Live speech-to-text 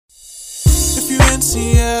you're in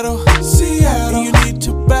Seattle, and you need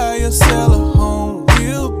to buy or sell a home,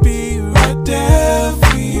 we'll be right there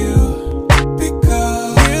for you.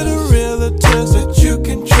 Because we're the realtors that you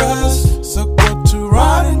can trust. So go to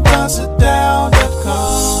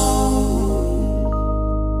ronanddonsitdown.com.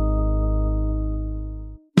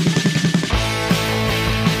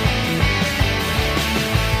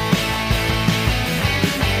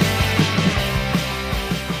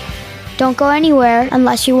 Don't go anywhere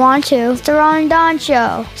unless you want to. It's the Ron and Don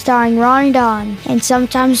Show, starring Ron and Don, and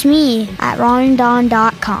sometimes me at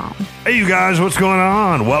ronanddon.com. Hey, you guys, what's going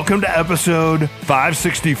on? Welcome to episode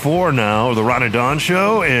 564 now of the Ron and Don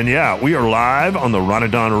Show. And yeah, we are live on the Ron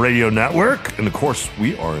and Don Radio Network. And of course,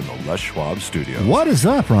 we are in the Les Schwab studio. What is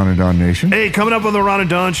up, Ron and Don Nation? Hey, coming up on the Ron and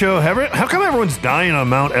Don Show, how come everyone's dying on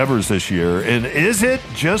Mount Everest this year? And is it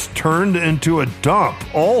just turned into a dump?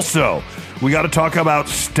 Also, we got to talk about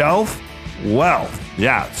stealth wealth.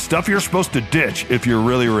 Yeah, stuff you're supposed to ditch if you're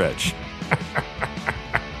really rich.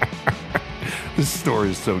 This story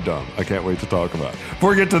is so dumb. I can't wait to talk about it. Before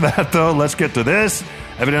we get to that, though, let's get to this.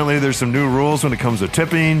 Evidently, there's some new rules when it comes to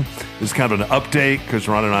tipping. This is kind of an update because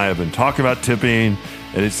Ron and I have been talking about tipping,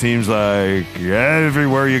 and it seems like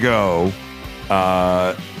everywhere you go,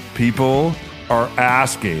 people are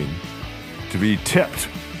asking to be tipped.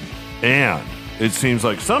 And it seems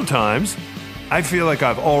like sometimes I feel like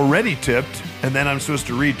I've already tipped, and then I'm supposed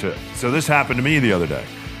to re-tip. So this happened to me the other day.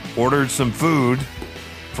 Ordered some food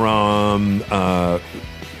from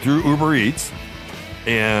through Uber Eats,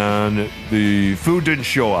 and the food didn't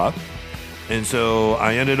show up. And so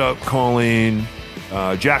I ended up calling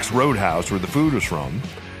Jack's Roadhouse, where the food was from,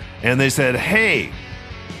 and they said, hey,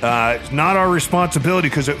 it's not our responsibility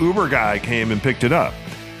because the Uber guy came and picked it up.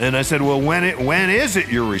 And I said, well, when is it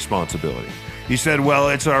your responsibility? He said, well,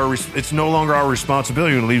 it's no longer our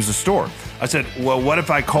responsibility when it leaves the store. I said, well, what if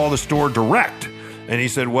I call the store direct? And he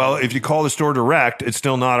said, well, if you call the store direct, it's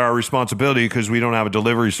still not our responsibility because we don't have a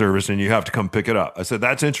delivery service and you have to come pick it up. I said,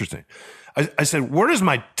 that's interesting. I said, where does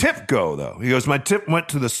my tip go, though? He goes, my tip went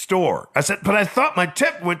to the store. I said, but I thought my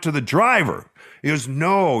tip went to the driver. He goes,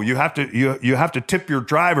 no, you have to tip your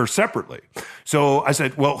driver separately. So I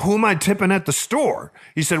said, well, who am I tipping at the store?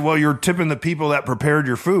 He said, well, you're tipping the people that prepared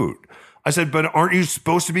your food. I said, but aren't you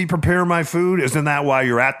supposed to be preparing my food? Isn't that why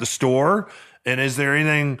you're at the store? And is there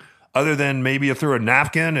anything other than maybe you threw a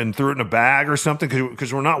napkin and threw it in a bag or something?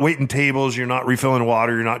 Because we're not waiting tables, you're not refilling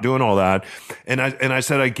water, you're not doing all that. And I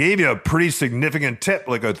said, I gave you a pretty significant tip,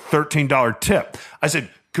 like a $13 tip. I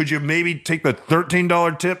said, could you maybe take the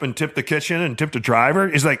 $13 tip and tip the kitchen and tip the driver?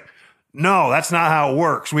 He's like, no, that's not how it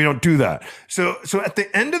works. We don't do that. So at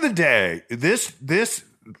the end of the day, this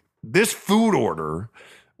food order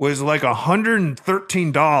was like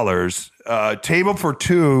 $113, table for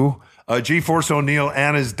two, G-Force O'Neill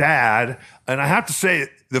and his dad. And I have to say,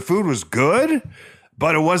 the food was good,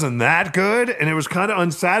 but it wasn't that good. And it was kind of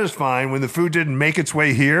unsatisfying when the food didn't make its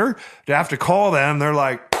way here to have to call them. They're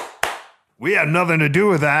like, we had nothing to do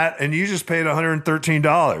with that. And you just paid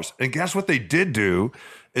 $113. And guess what they did do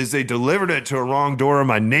is they delivered it to a wrong door in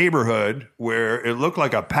my neighborhood where it looked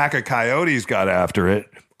like a pack of coyotes got after it.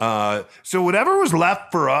 So whatever was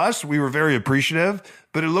left for us, we were very appreciative,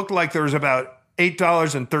 but it looked like there was about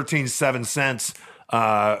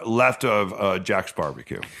 $8.13 left of Jack's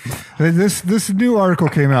Barbecue. This new article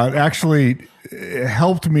came out. Actually,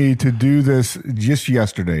 helped me to do this just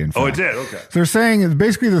yesterday. In fact. Oh, it did? Okay. So they're saying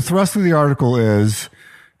basically the thrust of the article is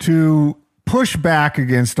to push back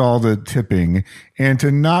against all the tipping and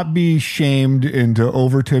to not be shamed into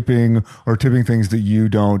over tipping or tipping things that you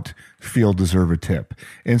don't feel deserve a tip.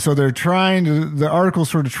 And so the article's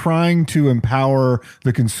sort of trying to empower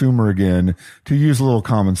the consumer again to use a little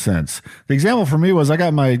common sense. The example for me was I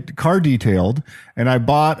got my car detailed and I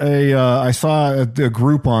bought I saw a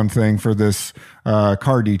Groupon thing for this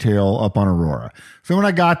car detail up on Aurora. So when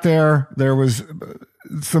I got there was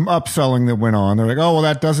some upselling that went on. They're like, oh, well,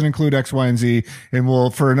 that doesn't include X, Y, and Z. And we'll,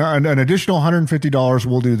 for an additional $150,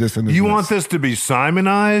 we'll do this and this. You want this to be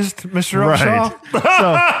Simonized, Mr. Upshaw?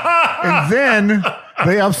 Right. And then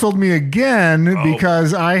they upsold me again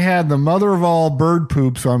because I had the mother of all bird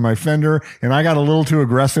poops on my fender and I got a little too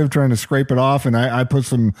aggressive trying to scrape it off and I put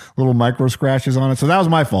some little micro scratches on it. So that was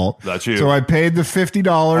my fault. That's you. So I paid the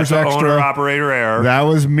 $50 extra. Owner operator error. That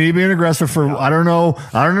was me being aggressive for, I don't know.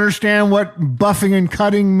 I don't understand what buffing and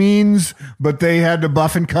cutting means, but they had to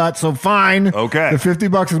buff and cut. So fine. Okay. The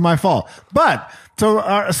 $50 is my fault. But so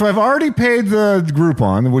I've already paid the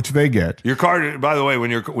Groupon, which they get. Your car, by the way, when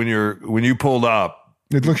you pulled up,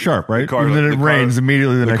 it looks sharp, right? And then it rains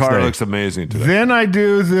immediately the next day. The car looks amazing today. Then I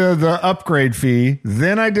do the upgrade fee.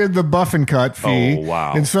 Then I did the buff and cut fee. Oh,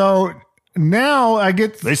 wow. And so now I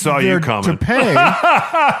get They saw there you coming. to pay,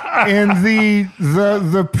 and the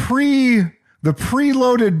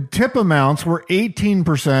preloaded tip amounts were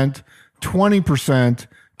 18%, 20%,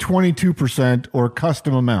 22%, or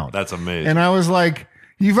custom amount. That's amazing. And I was like,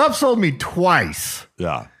 "You've upsold me twice."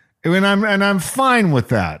 Yeah. And I'm fine with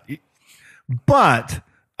that. But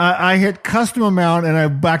I hit custom amount and I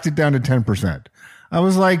backed it down to 10%. I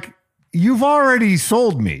was like, you've already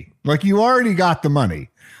sold me. Like, you already got the money.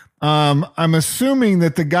 I'm assuming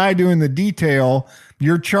that the guy doing the detail,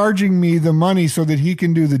 you're charging me the money so that he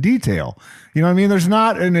can do the detail. You know what I mean? There's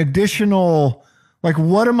not an additional, like,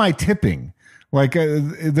 what am I tipping? Like,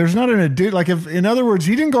 there's not like, if, in other words,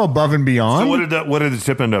 he didn't go above and beyond. So what did the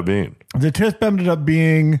tip end up being? The tip ended up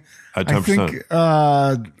being, At I 10%.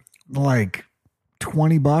 think, like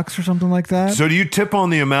 $20 or something like that. So do you tip on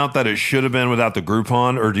the amount that it should have been without the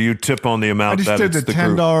Groupon, or do you tip on the I amount just that did it's the the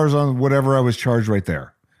 $10 group? on whatever I was charged right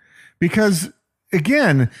there. Because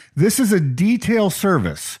again, this is a detail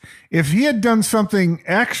service. If he had done something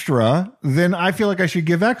extra, then I feel like I should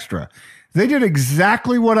give extra. They did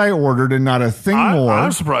exactly what I ordered and not a thing more.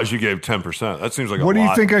 I'm surprised you gave 10%. That seems like What a do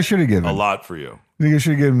lot. you think I should have given? A lot for you. You think I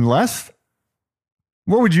should have given less?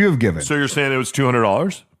 What would you have given? So you're saying it was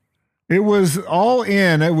 $200? It was all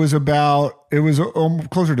in. It was closer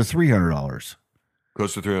to $300.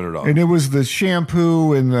 Close to $300. And it was the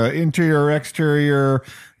shampoo and the interior, exterior,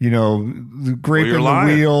 the grape Well, you're in the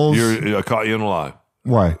lying. wheels. I caught you in a lie.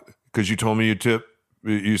 Why? Because you told me you tip,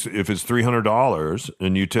 if it's $300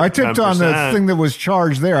 and you tip I tipped 10%, on the thing that was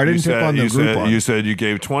charged there. I didn't tip on the Groupon. You said you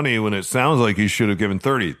gave 20 when it sounds like you should have given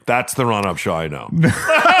 30. That's the run-up show I know.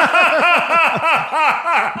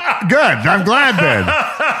 Good. I'm glad then.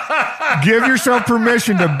 Give yourself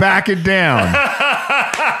permission to back it down.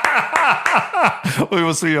 We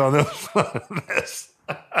will see you on this.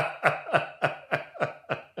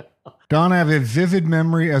 Don, I have a vivid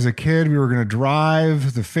memory as a kid. We were going to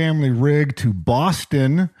drive the family rig to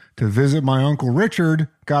Boston to visit my Uncle Richard.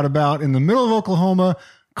 Got about in the middle of Oklahoma.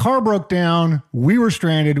 Car broke down. We were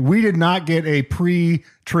stranded. We did not get a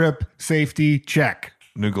pre-trip safety check.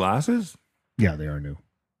 New glasses? Yeah, they are new.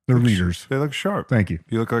 They're readers. They look sharp. Thank you.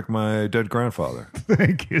 You look like my dead grandfather.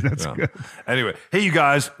 Thank you. That's Yeah. good. Anyway, hey, you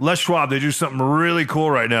guys, Les Schwab, they do something really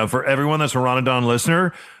cool right now for everyone that's a Ron and Don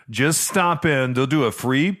listener. Just stop in. They'll do a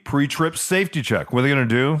free pre-trip safety check. What are they going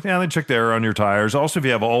to do? Yeah, they check the air on your tires. Also, if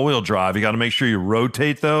you have all-wheel drive, you got to make sure you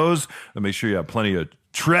rotate those and make sure you have plenty of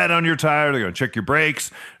tread on your tire. They're going to check your brakes.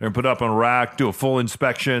 They're going to put it up on a rack, do a full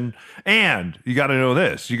inspection. And you got to know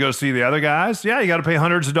this. You go see the other guys. Yeah, you got to pay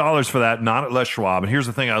hundreds of dollars for that, not at Les Schwab. And here's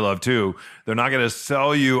the thing I love, too. They're not going to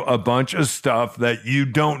sell you a bunch of stuff that you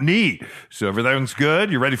don't need. So if everything's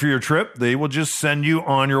good, you're ready for your trip, they will just send you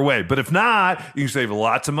on your way. But if not, you can save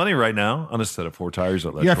lots of money right now on a set of 4 tires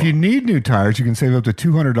at Les Yeah, Schwab. if you need new tires, you can save up to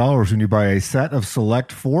 $200 when you buy a set of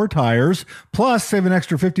select 4 tires. Plus, save an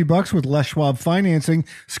extra $50 with Les Schwab financing.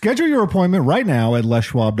 Schedule your appointment right now at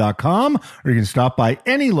leschwab.com, or you can stop by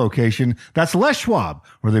any location. That's Les Schwab,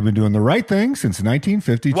 where they've been doing the right thing since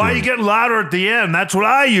 1952. Why are you getting louder at the end? That's what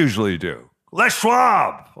I usually do. Les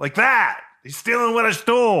Schwab, like that. He's stealing what I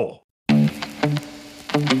stole.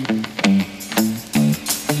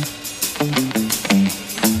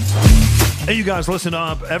 Hey, you guys, listen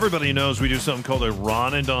up. Everybody knows we do something called a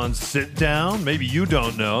Ron and Don sit down. Maybe you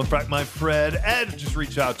don't know. In fact, my friend Ed just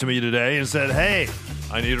reached out to me today and said, hey,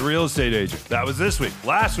 I need a real estate agent. That was this week.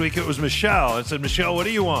 Last week, it was Michelle. I said, Michelle, what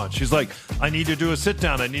do you want? She's like, I need to do a sit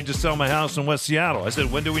down. I need to sell my house in West Seattle. I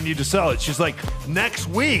said, when do we need to sell it? She's like, next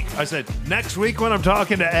week. I said, next week when I'm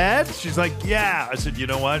talking to Ed? She's like, yeah. I said, you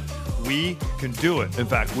know what? We can do it. In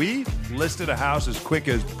fact, we listed a house as quick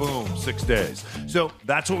as boom, 6 days. So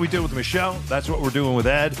that's what we did with Michelle. That's what we're doing with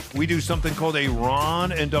Ed. We do something called a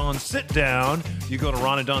Ron and Don sit down. You go to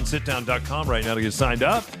ronanddonsitdown.com right now to get signed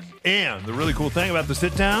up. And the really cool thing about the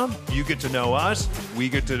sit down, you get to know us, we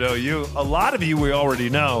get to know you. A lot of you we already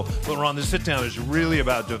know, but Ron, the sit down is really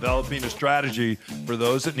about developing a strategy for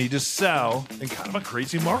those that need to sell in kind of a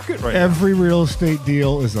crazy market right now. Every real estate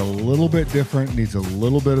deal is a little bit different, needs a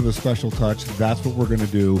little bit of a special touch. That's what we're going to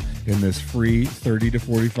do in this free 30 to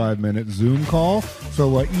 45 minute Zoom call.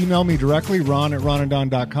 So email me directly,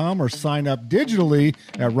 ron@ronanddon.com, or sign up digitally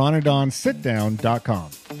at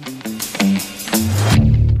ronanddonsitdown.com.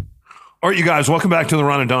 All right, you guys, welcome back to the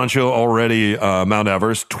Ron and Don Show. Already, Mount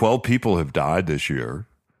Everest, 12 people have died this year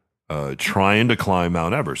trying to climb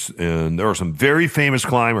Mount Everest. And there are some very famous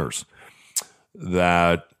climbers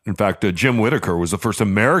that, in fact, Jim Whittaker was the first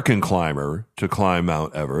American climber to climb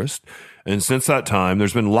Mount Everest. And since that time,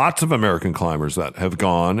 there's been lots of American climbers that have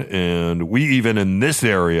gone. And we even in this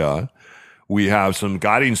area, we have some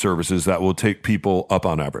guiding services that will take people up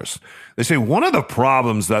on Everest. They say one of the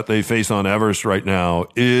problems that they face on Everest right now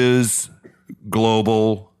is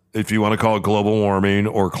global, if you want to call it global warming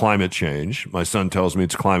or climate change. My son tells me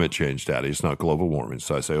it's climate change, Daddy. It's not global warming.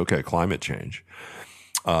 So I say, okay, climate change.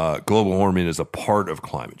 Global warming is a part of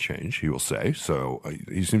climate change, he will say. So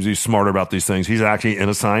he seems to be smarter about these things. He's actually in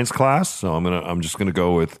a science class, so I'm just gonna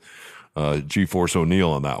go with G-Force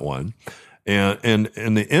O'Neill on that one. And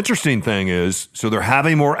the interesting thing is, so they're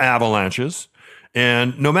having more avalanches,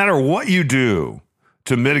 and no matter what you do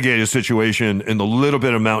to mitigate a situation in the little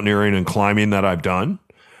bit of mountaineering and climbing that I've done,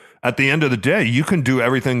 at the end of the day, you can do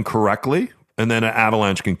everything correctly, and then an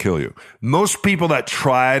avalanche can kill you. Most people that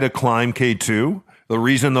try to climb K2, the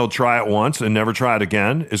reason they'll try it once and never try it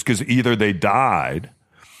again is because either they died.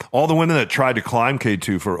 All the women that tried to climb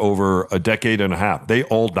K2 for over a decade and a half, they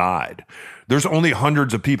all died. There's only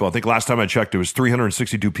hundreds of people. I think last time I checked, it was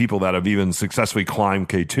 362 people that have even successfully climbed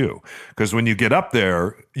K2. Because when you get up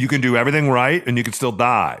there, you can do everything right and you can still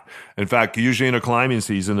die. In fact, usually in a climbing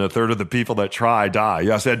season, a third of the people that try die.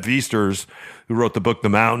 Yes, Ed Viesturs, who wrote the book The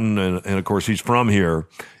Mountain, and of course he's from here,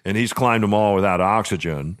 and he's climbed them all without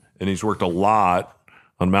oxygen, and he's worked a lot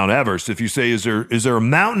on Mount Everest. If you say, is there a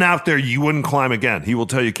mountain out there you wouldn't climb again? He will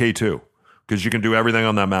tell you K2. Because you can do everything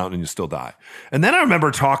on that mountain and you still die. And then I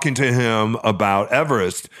remember talking to him about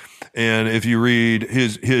Everest. And if you read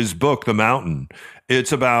his book, The Mountain,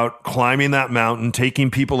 it's about climbing that mountain,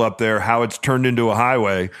 taking people up there, how it's turned into a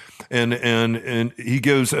highway. And he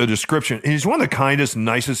gives a description. And he's one of the kindest,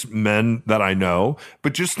 nicest men that I know.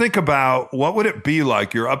 But just think about what would it be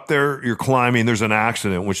like? You're up there, you're climbing, there's an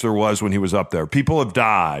accident, which there was when he was up there. People have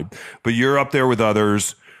died, but you're up there with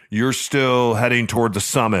others. You're still heading toward the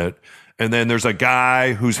summit. And then there's a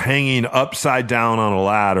guy who's hanging upside down on a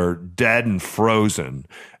ladder, dead and frozen.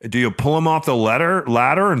 Do you pull him off the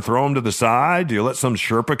ladder and throw him to the side? Do you let some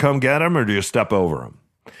Sherpa come get him, or do you step over him?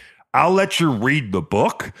 I'll let you read the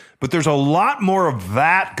book, but there's a lot more of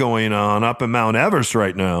that going on up in Mount Everest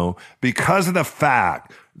right now because of the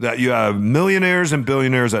fact that you have millionaires and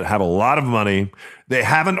billionaires that have a lot of money. They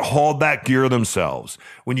haven't hauled that gear themselves.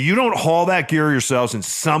 When you don't haul that gear yourselves and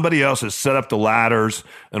somebody else has set up the ladders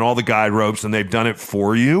and all the guide ropes and they've done it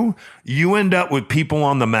for you, you end up with people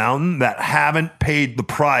on the mountain that haven't paid the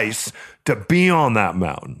price to be on that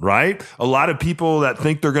mountain, right? A lot of people that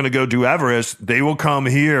think they're going to go do Everest, they will come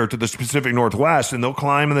here to the Pacific Northwest and they'll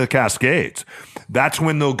climb in the Cascades. That's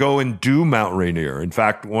when they'll go and do Mount Rainier. In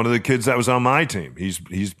fact, one of the kids that was on my team, he's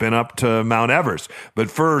been up to Mount Everest.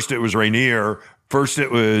 But first it was Rainier. First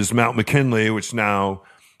it was Mount McKinley, which now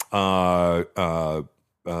Denali,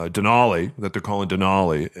 that they're calling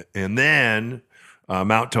Denali. And then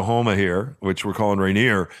Mount Tahoma here, which we're calling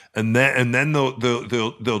Rainier, and then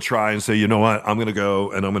they'll try and say, you know what, I'm going to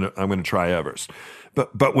go and I'm going to try Everest.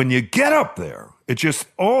 But when you get up there, it's just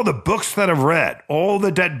all the books that I've read, all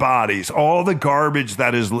the dead bodies, all the garbage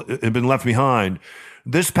that has been left behind.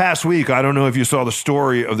 This past week, I don't know if you saw the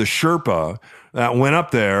story of the Sherpa that went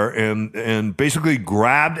up there and basically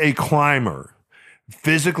grabbed a climber,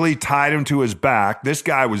 physically tied him to his back. This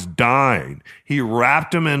guy was dying. He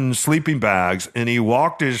wrapped him in sleeping bags and he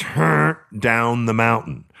walked his down the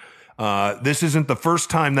mountain. This isn't the first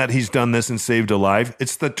time that he's done this and saved a life.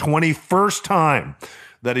 It's the 21st time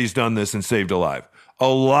that he's done this and saved a life. A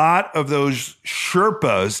lot of those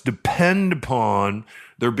Sherpas depend upon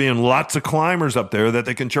there being lots of climbers up there that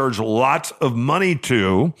they can charge lots of money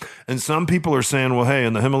to. And some people are saying, well, hey,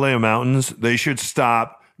 in the Himalaya mountains, they should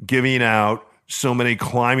stop giving out so many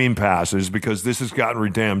climbing passes because this has gotten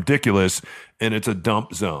damn ridiculous and it's a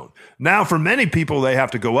dump zone. Now, for many people, they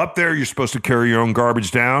have to go up there. You're supposed to carry your own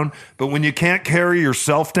garbage down. But when you can't carry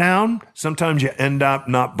yourself down, sometimes you end up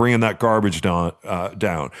not bringing that garbage down.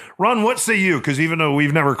 Ron, what say you? Because even though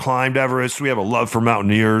we've never climbed Everest, we have a love for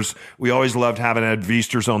mountaineers. We always loved having Ed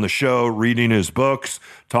Viesturs on the show, reading his books,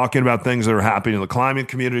 talking about things that are happening in the climbing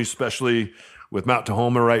community, especially with Mount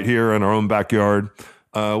Tahoma right here in our own backyard.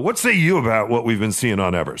 What say you about what we've been seeing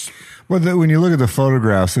on Everest? Well, when you look at the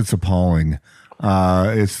photographs, it's appalling.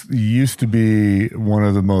 It used to be one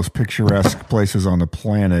of the most picturesque places on the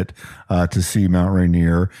planet to see Mount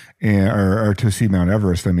Rainier or to see Mount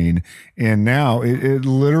Everest. I mean, and now it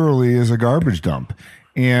literally is a garbage dump.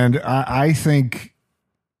 And I think,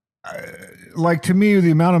 like, to me,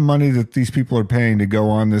 the amount of money that these people are paying to go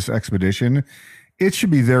on this expedition, it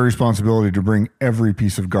should be their responsibility to bring every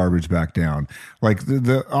piece of garbage back down. Like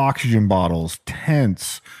the oxygen bottles,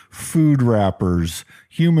 tents, food wrappers,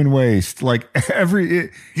 human waste, like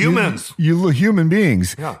humans. You look human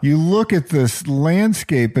beings. Yeah. You look at this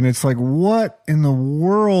landscape and it's like, what in the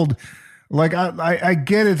world? Like I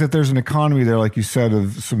get it that there's an economy there, like you said,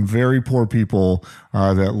 of some very poor people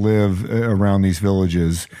that live around these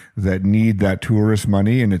villages that need that tourist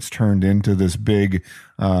money, and it's turned into this big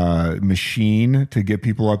machine to get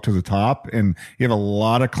people up to the top. And you have a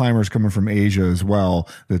lot of climbers coming from Asia as well.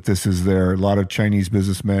 That this is a lot of Chinese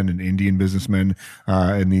businessmen and Indian businessmen,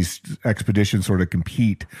 and these expeditions sort of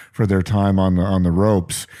compete for their time on the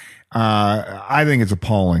ropes. I think it's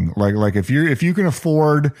appalling. Like if you can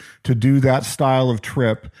afford to do that style of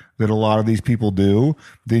trip that a lot of these people do,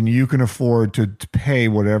 then you can afford to pay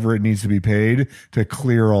whatever it needs to be paid to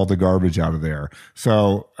clear all the garbage out of there.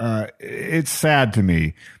 So, it's sad to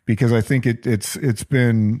me because I think it's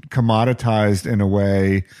been commoditized in a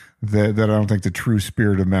way that I don't think the true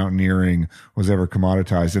spirit of mountaineering was ever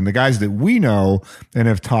commoditized. And the guys that we know and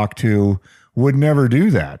have talked to would never do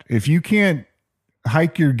that. If you can't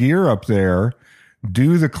hike your gear up there,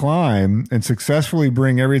 do the climb, and successfully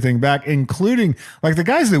bring everything back, including like the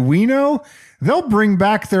guys that we know, they'll bring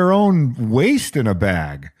back their own waste in a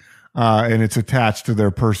bag, and it's attached to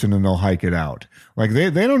their person, and they'll hike it out. Like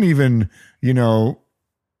they don't even,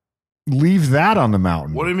 leave that on the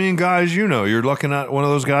mountain. What do you mean, guys? You're looking at one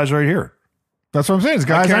of those guys right here. That's what I'm saying. It's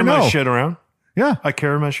guys I carry know. my shit around. Yeah. I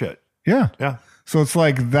carry my shit. Yeah. Yeah. So it's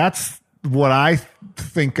like that's what I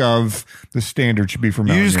think of the standard should be for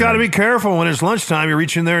mountaineering. You just got to be careful when it's lunchtime. You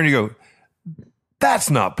reach in there and you go,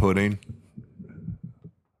 "That's not pudding.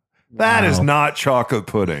 That is not chocolate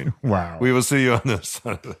pudding." Wow. We will see you on this.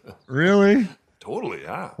 Really? Totally.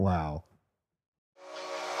 Yeah. Wow.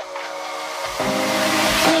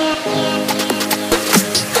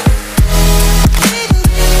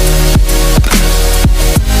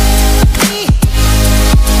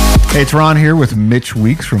 Hey, it's Ron here with Mitch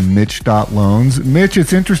Weeks from Mitch.Loans. Mitch,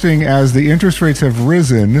 it's interesting, as the interest rates have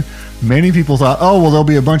risen, many people thought, there'll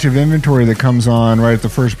be a bunch of inventory that comes on right at the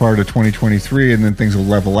first part of 2023 and then things will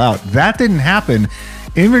level out. That didn't happen.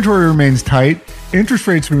 Inventory remains tight. Interest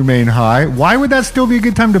rates remain high. Why would that still be a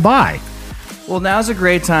good time to buy? Well, now's a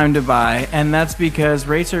great time to buy, and that's because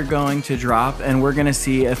rates are going to drop and we're going to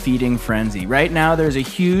see a feeding frenzy. Right now, there's a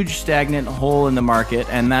huge stagnant hole in the market,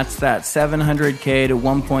 and that's that $700K to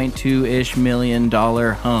 $1.2-ish million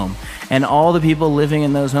home. And all the people living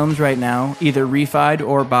in those homes right now either refied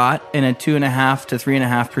or bought in a 2.5% to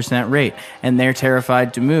 3.5% rate, and they're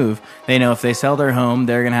terrified to move. They know if they sell their home,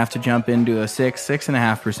 they're going to have to jump into a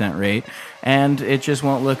 6.5% rate, and it just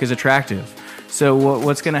won't look as attractive. So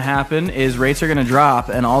what's going to happen is rates are going to drop,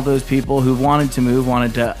 and all those people who wanted to move,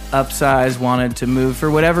 wanted to upsize, wanted to move for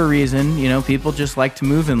whatever reason, people just like to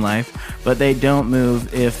move in life, but they don't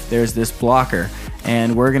move if there's this blocker.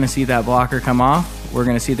 And we're going to see that blocker come off, we're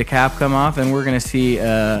going to see the cap come off, and we're going to see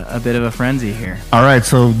a bit of a frenzy here. All right,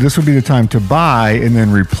 so this would be the time to buy and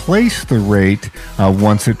then replace the rate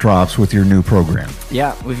once it drops with your new program.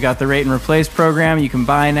 Yeah, we've got the rate and replace program. You can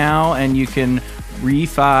buy now, and you can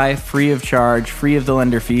refi free of charge, free of the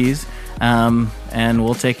lender fees, and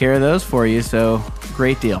we'll take care of those for you. So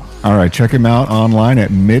great deal. All right, check him out online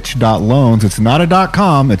at Mitch.Loans. It's not a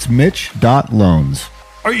 .com, it's Mitch.Loans.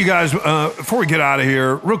 All right, you guys, before we get out of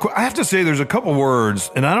here, real quick, I have to say there's a couple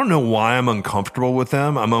words, and I don't know why I'm uncomfortable with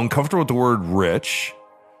them. I'm uncomfortable with the word rich.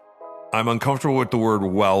 I'm uncomfortable with the word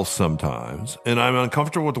wealth sometimes, and I'm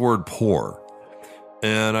uncomfortable with the word poor.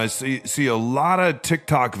 And I see a lot of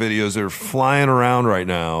TikTok videos that are flying around right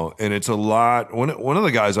now, and it's a lot. One of the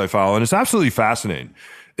guys I follow, and it's absolutely fascinating.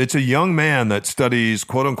 It's a young man that studies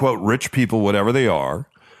quote unquote rich people, whatever they are,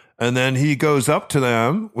 and then he goes up to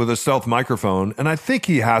them with a stealth microphone, and I think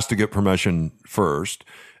he has to get permission first,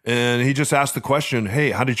 and he just asks the question, "Hey,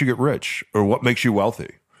 how did you get rich?" or "What makes you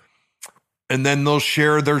wealthy?" And then they'll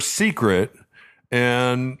share their secret,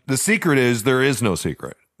 and the secret is there is no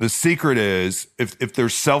secret. The secret is if they're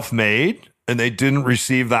self-made and they didn't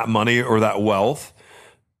receive that money or that wealth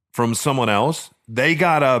from someone else, they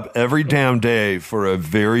got up every damn day for a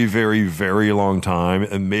very, very, very long time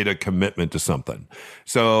and made a commitment to something.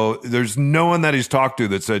 So there's no one that he's talked to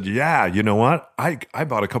that said, "Yeah, you know what? I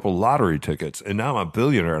bought a couple lottery tickets and now I'm a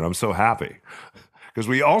billionaire and I'm so happy." Because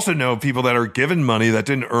we also know people that are given money that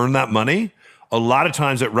didn't earn that money. A lot of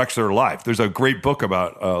times it wrecks their life. There's a great book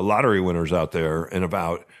about lottery winners out there and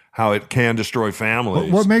about how it can destroy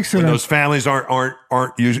families. What makes it when those families aren't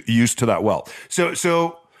used to that wealth.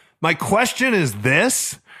 So my question is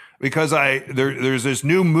this, because there's this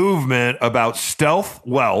new movement about stealth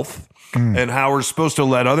wealth and how we're supposed to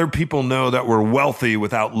let other people know that we're wealthy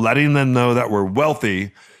without letting them know that we're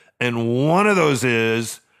wealthy. And one of those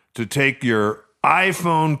is to take your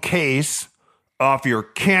iPhone case off your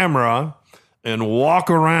camera and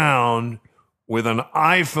walk around with an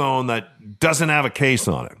iPhone that doesn't have a case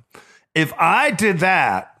on it. if I did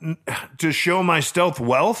that to show my stealth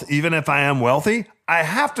wealth, even if I am wealthy, I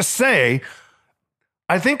have to say,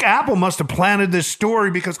 I think Apple must have planted this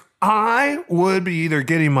story because I would be either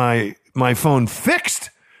getting my phone fixed,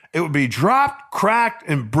 it would be dropped, cracked,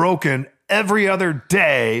 and broken every other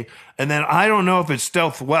day. And then I don't know if it's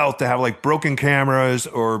stealth wealth to have like broken cameras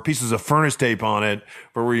or pieces of furnace tape on it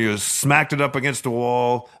where you smacked it up against the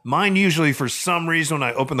wall. Mine usually, for some reason, when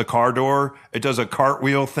I open the car door, it does a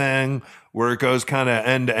cartwheel thing where it goes kind of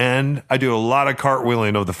end to end. I do a lot of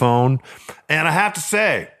cartwheeling of the phone. And I have to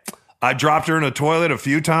say, I dropped her in a toilet a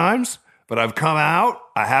few times, but I've come out.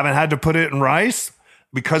 I haven't had to put it in rice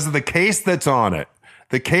because of the case that's on it.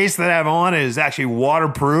 The case that I have on it is actually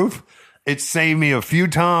waterproof. It saved me a few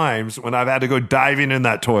times when I've had to go diving in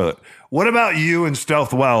that toilet. What about you and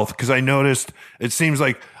stealth wealth? Because I noticed it seems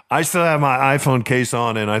like I still have my iPhone case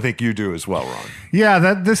on, and I think you do as well, Ron.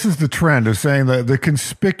 Yeah, this is the trend of saying that the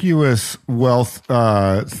conspicuous wealth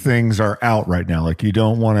things are out right now. Like you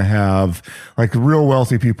don't want to have, like the real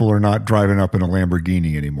wealthy people are not driving up in a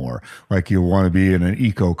Lamborghini anymore. Like you want to be in an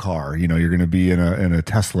eco car. You know, you're going to be in a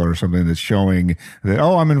Tesla or something that's showing that,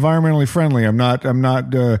 oh, I'm environmentally friendly. I'm not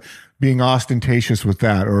being ostentatious with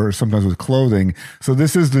that, or sometimes with clothing. So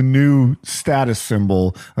this is the new status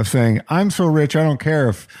symbol of saying, I'm so rich, I don't care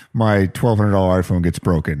if my $1,200 iPhone gets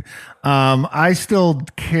broken. I still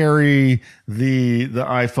carry the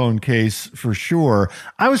iPhone case for sure.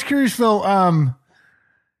 I was curious though,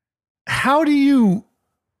 how do you,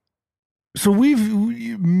 so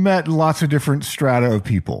we've met lots of different strata of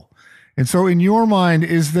people. And so in your mind,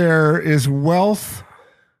 is wealth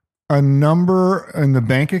a number in the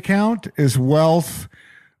bank account? Is wealth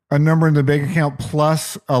a number in the bank account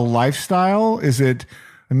plus a lifestyle? Is it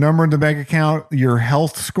a number in the bank account, your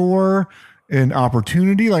health score, and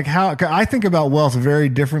opportunity? Like how, I think about wealth very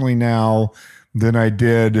differently now than I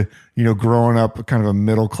did, growing up kind of a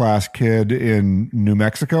middle-class kid in New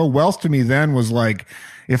Mexico. Wealth to me then was like,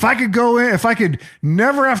 if I could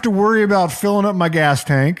never have to worry about filling up my gas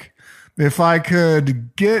tank, if I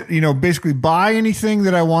could get, basically buy anything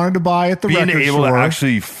that I wanted to buy at the record store. Being able to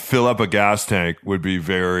actually fill up a gas tank would be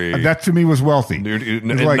very... That to me was wealthy.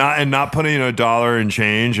 Not putting $1 in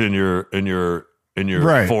change in your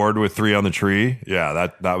right. Ford with 3 on the tree. Yeah,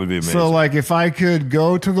 that would be amazing. So like if I could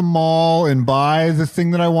go to the mall and buy the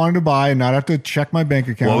thing that I wanted to buy and not have to check my bank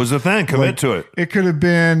account. What was the thing? Commit to it. It could have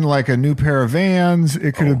been like a new pair of Vans.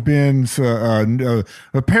 It could have been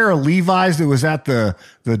a pair of Levi's that was at the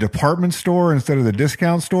department store instead of the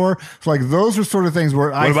discount store. So like those are sort of things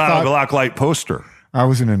where What about a black light poster? I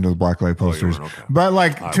wasn't into the black light posters. Okay. But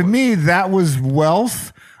like to me, that was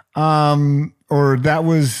wealth. Or that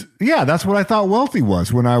was, that's what I thought wealthy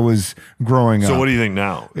was when I was growing up. So what do you think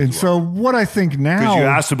now? And so what I think now... Because you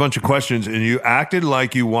asked a bunch of questions and you acted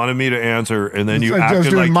like you wanted me to answer, and then you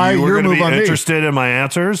acted like you were going to be interested in my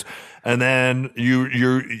answers, and then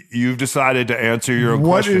you've decided to answer your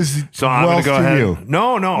question. So I'm going to go ahead. You?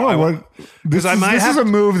 No. This is a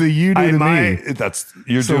move that you do to me.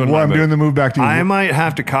 I'm doing the move back to you. I might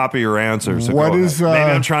have to copy your answer. So maybe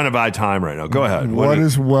I'm trying to buy time right now. Go ahead. What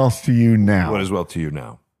is wealth to you now? What is wealth to you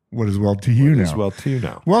now? What is wealth to you now? What is wealth to you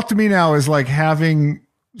now? Wealth to me now is like having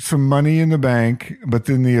some money in the bank, but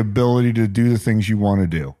then the ability to do the things you want to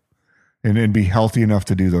do and be healthy enough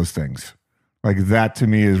to do those things. Like that to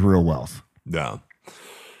me is real wealth. Yeah.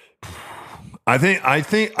 I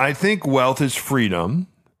think wealth is freedom.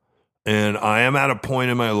 And I am at a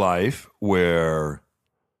point in my life where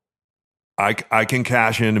I can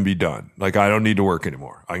cash in and be done. Like I don't need to work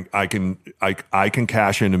anymore. I can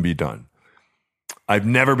cash in and be done. I've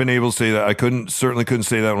never been able to say that. Certainly couldn't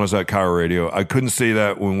say that when I was at Cairo Radio. I couldn't say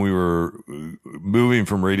that when we were moving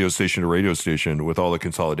from radio station to radio station with all the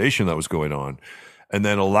consolidation that was going on. And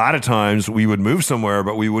then a lot of times we would move somewhere,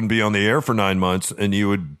 but we wouldn't be on the air for 9 months, and you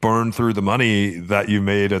would burn through the money that you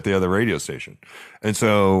made at the other radio station. And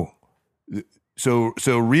so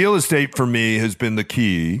real estate for me has been the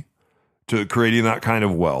key to creating that kind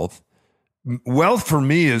of wealth. Wealth for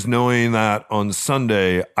me is knowing that on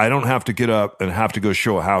Sunday, I don't have to get up and have to go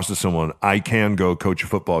show a house to someone. I can go coach a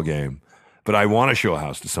football game, but I want to show a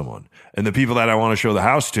house to someone. And the people that I want to show the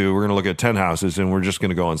house to, we're going to look at 10 houses and we're just going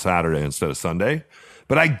to go on Saturday instead of Sunday.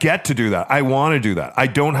 But I get to do that. I want to do that. I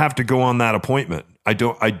don't have to go on that appointment. I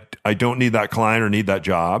don't need that client or need that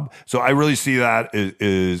job. So I really see that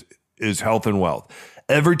is health and wealth.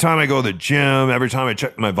 Every time I go to the gym, every time I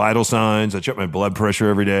check my vital signs, I check my blood pressure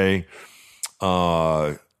every day.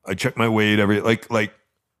 I check my weight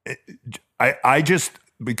I just,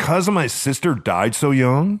 because of my sister died so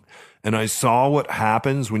young and I saw what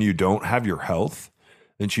happens when you don't have your health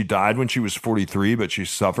and she died when she was 43, but she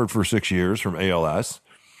suffered for 6 years from ALS.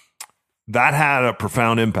 That had a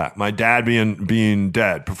profound impact. My dad being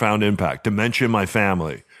dead, profound impact. Dementia in my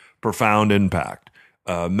family, profound impact.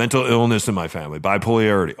 Mental illness in my family,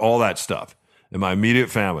 bipolarity, all that stuff in my immediate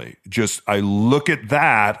family. Just, I look at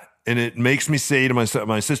that and it makes me say to myself,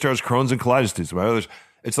 my sister has Crohn's and colitis disease. My others,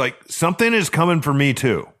 it's like something is coming for me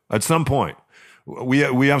too at some point.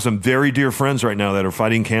 We have some very dear friends right now that are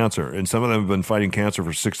fighting cancer, and some of them have been fighting cancer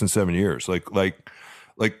for 6 and 7 years. Like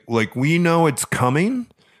we know it's coming,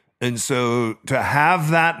 and so to have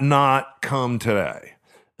that not come today,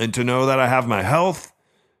 and to know that I have my health,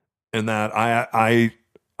 and that I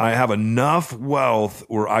have enough wealth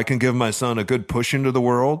where I can give my son a good push into the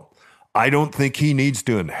world. I don't think he needs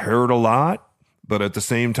to inherit a lot, but at the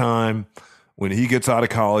same time, when he gets out of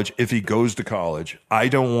college, if he goes to college, I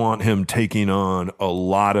don't want him taking on a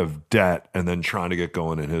lot of debt and then trying to get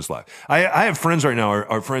going in his life. I have friends right now,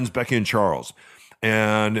 our friends Becky and Charles,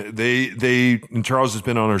 and and Charles has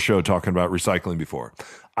been on our show talking about recycling before.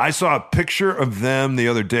 I saw a picture of them the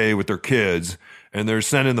other day with their kids, and they're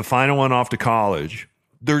sending the final one off to college.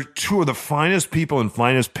 They're two of the finest people and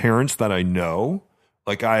finest parents that I know.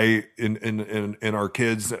 Like in our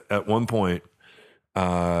kids at one point,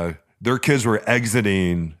 their kids were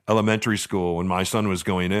exiting elementary school when my son was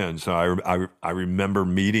going in. So I remember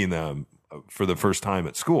meeting them for the first time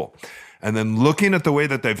at school, and then looking at the way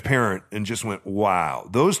that they've parent and just went, wow,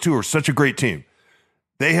 those two are such a great team.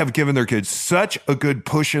 They have given their kids such a good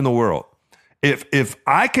push in the world. If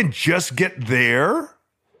I could just get there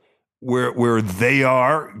where they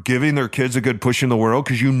are giving their kids a good push in the world,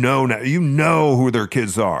 because you know who their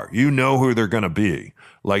kids are, you know who they're going to be,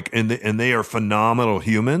 like, and they are phenomenal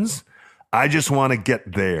humans. I just want to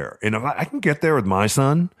get there. And if I can get there with my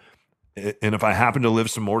son, and if I happen to live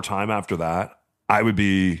some more time after that, I would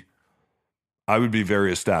be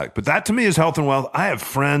very ecstatic. But that to me is health and wealth. I have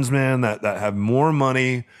friends, man, that have more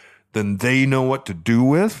money than they know what to do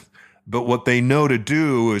with. But what they know to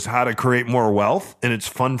do is how to create more wealth, and it's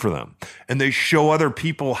fun for them. And they show other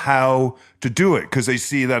people how to do it because they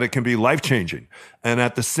see that it can be life-changing. And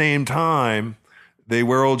at the same time, they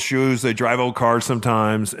wear old shoes, they drive old cars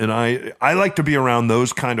sometimes. And I like to be around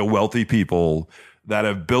those kind of wealthy people that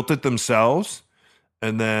have built it themselves.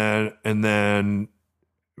 And then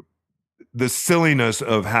the silliness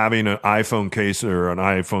of having an iPhone case or an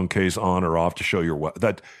iPhone case on or off to show your wealth.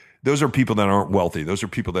 Those are people that aren't wealthy. Those are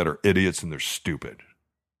people that are idiots and they're stupid.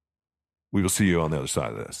 We will see you on the other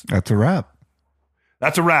side of this. That's a wrap.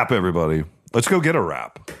 That's a wrap, everybody. Let's go get a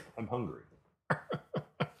wrap. I'm hungry.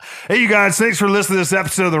 Hey, you guys, thanks for listening to this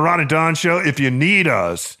episode of the Ron and Don Show. If you need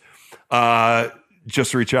us,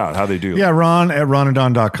 just reach out. How they do? Yeah, Ron at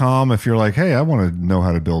ronanddon.com. If you're like, hey, I want to know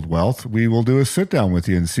how to build wealth, we will do a sit down with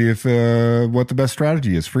you and see if what the best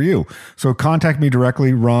strategy is for you. So contact me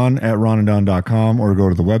directly, Ron at ronanddon.com, or go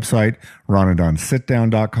to the website,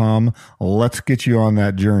 ronanddonsitdown.com. Let's get you on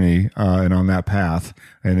that journey and on that path.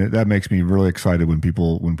 And that makes me really excited when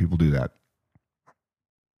people do that.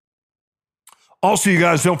 Also, you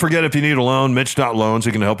guys, don't forget, if you need a loan, Mitch.loans,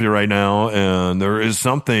 he can help you right now. And there is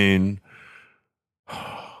something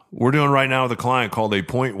we're doing right now with a client called a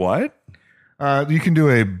point what? You can do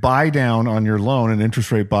a buy down on your loan, an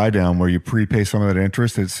interest rate buy down, where you prepay some of that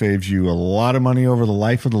interest. It saves you a lot of money over the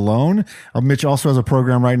life of the loan. Mitch also has a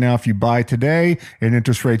program right now. If you buy today and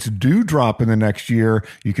interest rates do drop in the next year,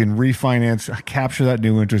 you can refinance, capture that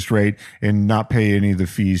new interest rate, and not pay any of the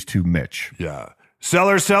fees to Mitch. Yeah.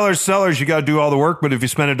 Sellers, you got to do all the work, but if you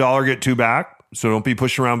spend $1, get $2 back. So don't be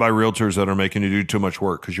pushed around by realtors that are making you do too much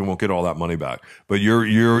work, because you won't get all that money back. But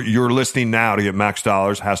your listing now to get max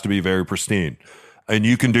dollars has to be very pristine. And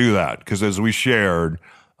you can do that because, as we shared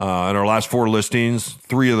in our last 4 listings,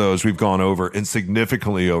 3 of those we've gone over, and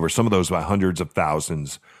significantly over, some of those by hundreds of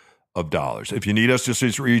thousands of dollars. If you need us,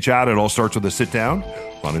 just reach out. It all starts with a sit down.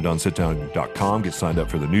 RonAndDonSitDown.com. Get signed up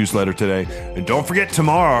for the newsletter today. And don't forget,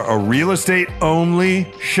 tomorrow, a real estate only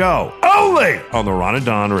show. Only on the Ron and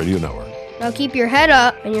Don Radio Network. Now keep your head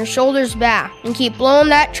up and your shoulders back and keep blowing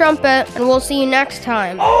that trumpet, and we'll see you next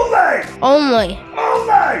time. Only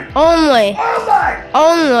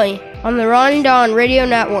on the Ron and Don Radio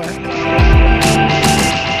Network.